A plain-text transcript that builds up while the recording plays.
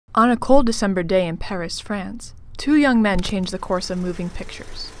On a cold December day in Paris, France, two young men changed the course of moving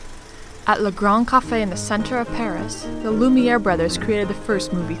pictures. At Le Grand Café in the center of Paris, the Lumière Brothers created the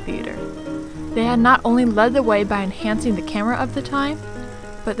first movie theater. They had not only led the way by enhancing the camera of the time,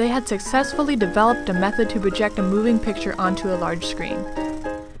 but they had successfully developed a method to project a moving picture onto a large screen.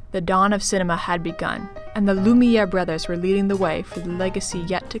 The dawn of cinema had begun, and the Lumière Brothers were leading the way for the legacy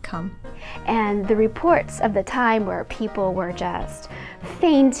yet to come. And the reports of the time where people were just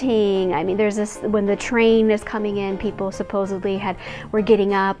fainting. I mean, there's this, when the train is coming in, people supposedly were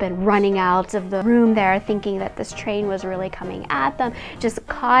getting up and running out of the room there thinking that this train was really coming at them, just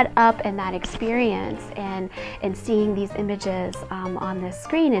caught up in that experience and seeing these images on this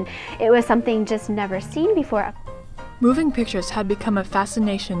screen. And it was something just never seen before. Moving pictures had become a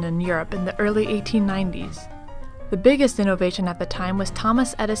fascination in Europe in the early 1890s. The biggest innovation at the time was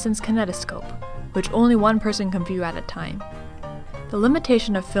Thomas Edison's kinetoscope, which only one person can view at a time. The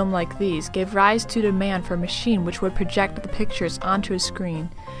limitation of film like these gave rise to demand for a machine which would project the pictures onto a screen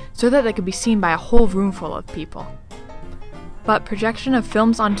so that they could be seen by a whole room full of people. But projection of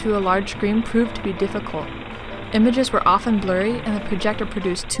films onto a large screen proved to be difficult. Images were often blurry and the projector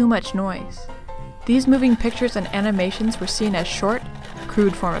produced too much noise. These moving pictures and animations were seen as short,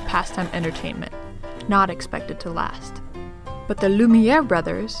 crude form of pastime entertainment, not expected to last. But the Lumière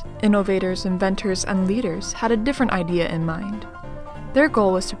Brothers, innovators, inventors, and leaders, had a different idea in mind. Their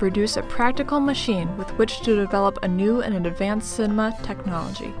goal was to produce a practical machine with which to develop a new and advanced cinema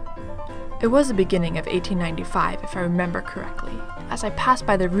technology. It was the beginning of 1895, if I remember correctly. As I passed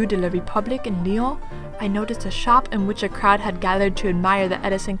by the Rue de la République in Lyon, I noticed a shop in which a crowd had gathered to admire the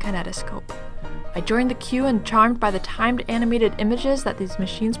Edison kinetoscope. I joined the queue, and charmed by the timed animated images that these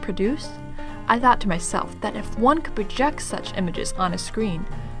machines produced, I thought to myself that if one could project such images on a screen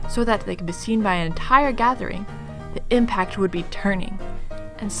so that they could be seen by an entire gathering, the impact would be turning.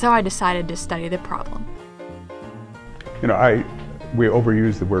 And so I decided to study the problem. You know, we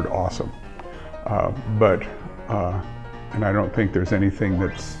overuse the word awesome, and I don't think there's anything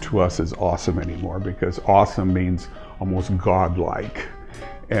that's to us as awesome anymore, because awesome means almost godlike.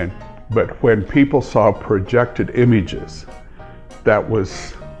 But when people saw projected images, that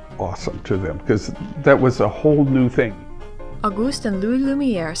was awesome to them, because that was a whole new thing. Auguste and Louis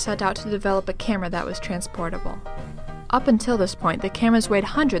Lumière set out to develop a camera that was transportable. Up until this point, the cameras weighed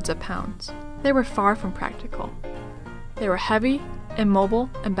hundreds of pounds. They were far from practical. They were heavy, immobile,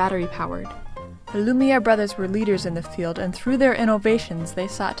 and battery-powered. The Lumière Brothers were leaders in the field, and through their innovations, they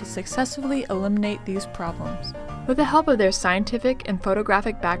sought to successfully eliminate these problems. With the help of their scientific and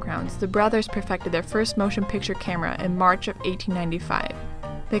photographic backgrounds, the brothers perfected their first motion picture camera in March of 1895.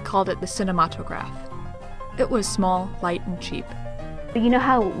 They called it the cinematograph. It was small, light, and cheap. You know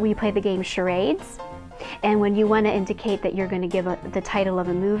how we play the game charades? And when you want to indicate that you're going to give the title of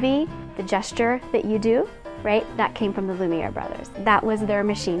a movie, the gesture that you do, right? That came from the Lumière Brothers. That was their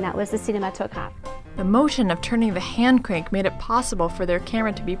machine. That was the cinematograph. The motion of turning the hand crank made it possible for their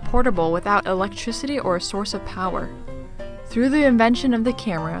camera to be portable without electricity or a source of power. Through the invention of the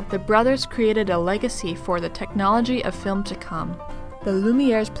camera, the brothers created a legacy for the technology of film to come. The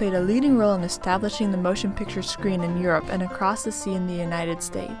Lumières played a leading role in establishing the motion picture screen in Europe and across the sea in the United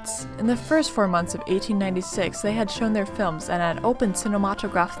States. In the first 4 months of 1896, they had shown their films and had opened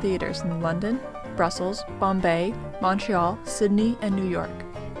cinematograph theaters in London, Brussels, Bombay, Montreal, Sydney, and New York.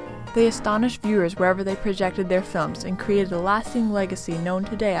 They astonished viewers wherever they projected their films and created a lasting legacy known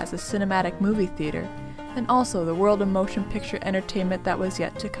today as the cinematic movie theater, and also the world of motion picture entertainment that was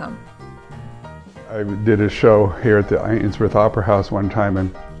yet to come. I did a show here at the Ainsworth Opera House one time,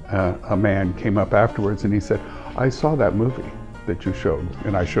 and a man came up afterwards and he said, "I saw that movie that you showed."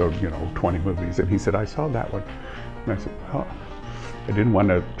 And I showed, 20 movies, and he said, "I saw that one." And I said, "Oh." I didn't want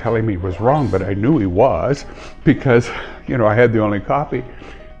to tell him he was wrong, but I knew he was, because, I had the only copy.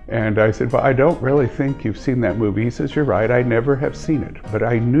 And I said, "Well, I don't really think you've seen that movie." He says, "You're right, I never have seen it, but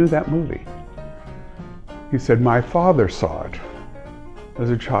I knew that movie." He said, "My father saw it as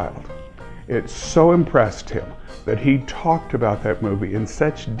a child. It so impressed him that he talked about that movie in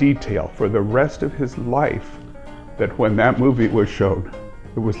such detail for the rest of his life that when that movie was shown,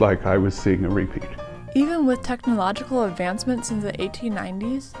 it was like I was seeing a repeat." Even with technological advancements in the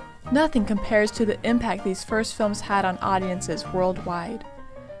 1890s, nothing compares to the impact these first films had on audiences worldwide.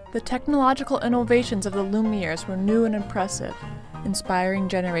 The technological innovations of the Lumières were new and impressive, inspiring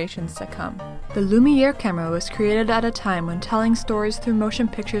generations to come. The Lumière camera was created at a time when telling stories through motion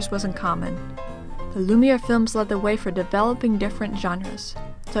pictures wasn't common. The Lumière films led the way for developing different genres,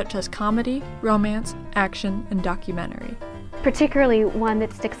 such as comedy, romance, action, and documentary. particularly one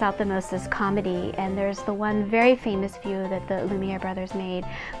that sticks out the most is comedy, and there's the one very famous view that the Lumière Brothers made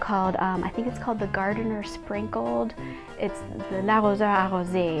called, I think it's called The Gardener Sprinkled. It's the L'arroseur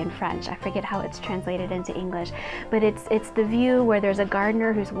arrosé in French. I forget how it's translated into English, but it's the view where there's a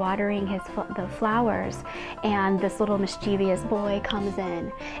gardener who's watering the flowers, and this little mischievous boy comes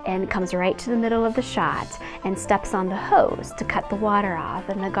in and comes right to the middle of the shot and steps on the hose to cut the water off,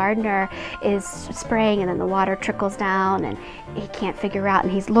 and the gardener is spraying, and then the water trickles down, and he can't figure out,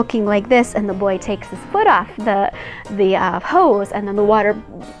 and he's looking like this, and the boy takes his foot off the hose, and then the water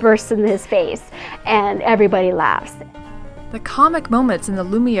bursts in his face, and everybody laughs. The comic moments in the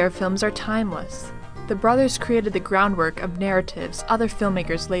Lumière films are timeless. The brothers created the groundwork of narratives other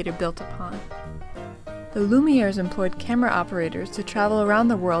filmmakers later built upon. The Lumières employed camera operators to travel around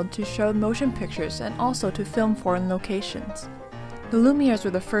the world to show motion pictures and also to film foreign locations. The Lumières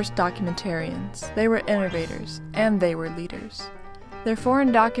were the first documentarians. They were innovators, and they were leaders. Their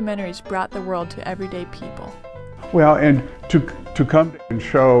foreign documentaries brought the world to everyday people. Well, and to come and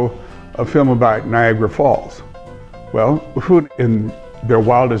show a film about Niagara Falls. Well, who in their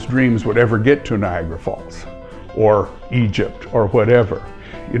wildest dreams would ever get to Niagara Falls or Egypt or whatever?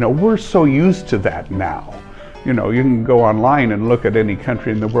 You know, we're so used to that now. You know, you can go online and look at any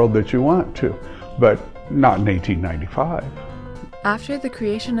country in the world that you want to, but not in 1895. After the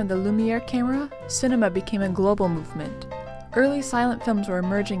creation of the Lumière camera, cinema became a global movement. Early silent films were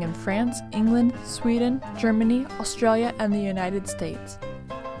emerging in France, England, Sweden, Germany, Australia, and the United States.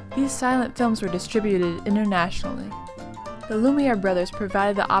 These silent films were distributed internationally. The Lumière Brothers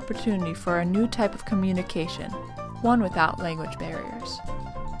provided the opportunity for a new type of communication, one without language barriers.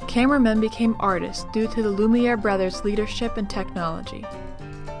 Cameramen became artists due to the Lumière Brothers' leadership and technology.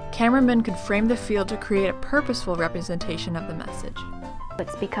 Cameramen could frame the field to create a purposeful representation of the message.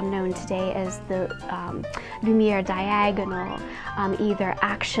 It's become known today as the Lumière diagonal, either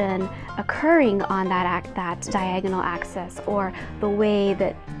action occurring on that diagonal axis, or the way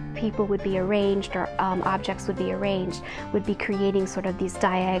that people would be arranged, or objects would be arranged, would be creating sort of these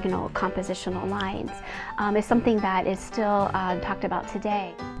diagonal compositional lines. Is something that is still talked about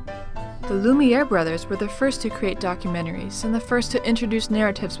today. The Lumière Brothers were the first to create documentaries and the first to introduce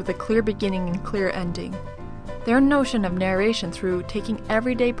narratives with a clear beginning and clear ending. Their notion of narration through taking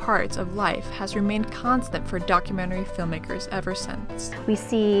everyday parts of life has remained constant for documentary filmmakers ever since. We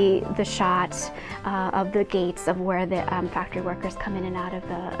see the shot of the gates of where the factory workers come in and out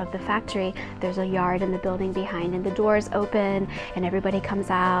of the factory. There's a yard in the building behind, and the doors open and everybody comes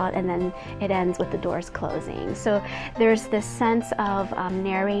out, and then it ends with the doors closing. So there's this sense of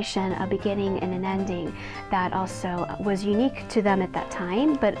narration, a beginning and an ending, that also was unique to them at that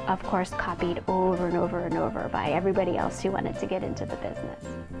time, but of course copied over and over and over by everybody else who wanted to get into the business.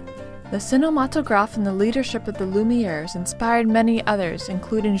 The cinematograph and the leadership of the Lumières inspired many others,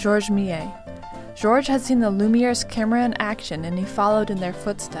 including Georges Millet. Georges had seen the Lumière's camera in action, and he followed in their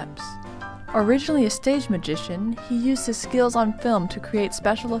footsteps. Originally a stage magician, he used his skills on film to create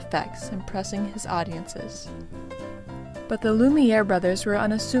special effects, impressing his audiences. But the Lumière brothers were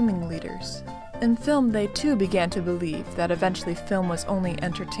unassuming leaders. In film, they too began to believe that eventually film was only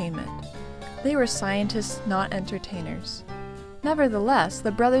entertainment. They were scientists, not entertainers. Nevertheless, the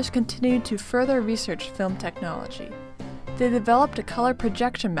brothers continued to further research film technology. They developed a color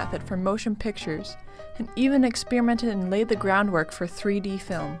projection method for motion pictures, and even experimented and laid the groundwork for 3D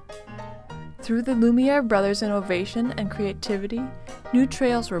film. Through the Lumière brothers' innovation and creativity, new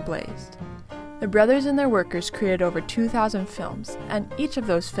trails were blazed. The brothers and their workers created over 2,000 films, and each of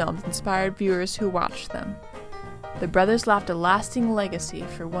those films inspired viewers who watched them. The brothers left a lasting legacy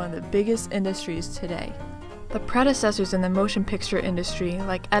for one of the biggest industries today. The predecessors in the motion picture industry,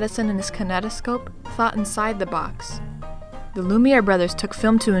 like Edison and his kinetoscope, thought inside the box. The Lumière brothers took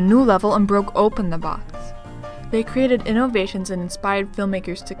film to a new level and broke open the box. They created innovations and inspired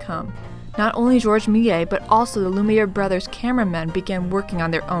filmmakers to come. Not only Georges Millet, but also the Lumière brothers' cameramen began working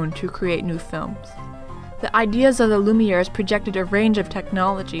on their own to create new films. The ideas of the Lumières projected a range of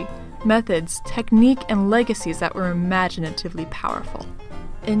technology, methods, technique, and legacies that were imaginatively powerful.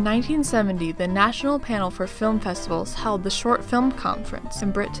 In 1970, the National Panel for Film Festivals held the Short Film Conference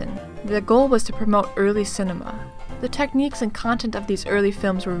in Britain. The goal was to promote early cinema. The techniques and content of these early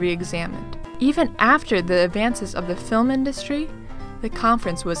films were re-examined. Even after the advances of the film industry, the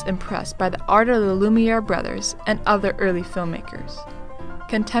conference was impressed by the art of the Lumière brothers and other early filmmakers.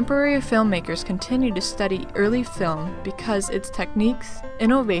 Contemporary filmmakers continue to study early film because its techniques,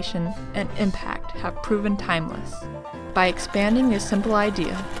 innovation, and impact have proven timeless. By expanding this simple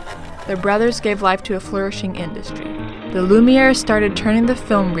idea, the brothers gave life to a flourishing industry. The Lumière started turning the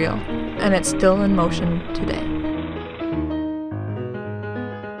film reel, and it's still in motion today.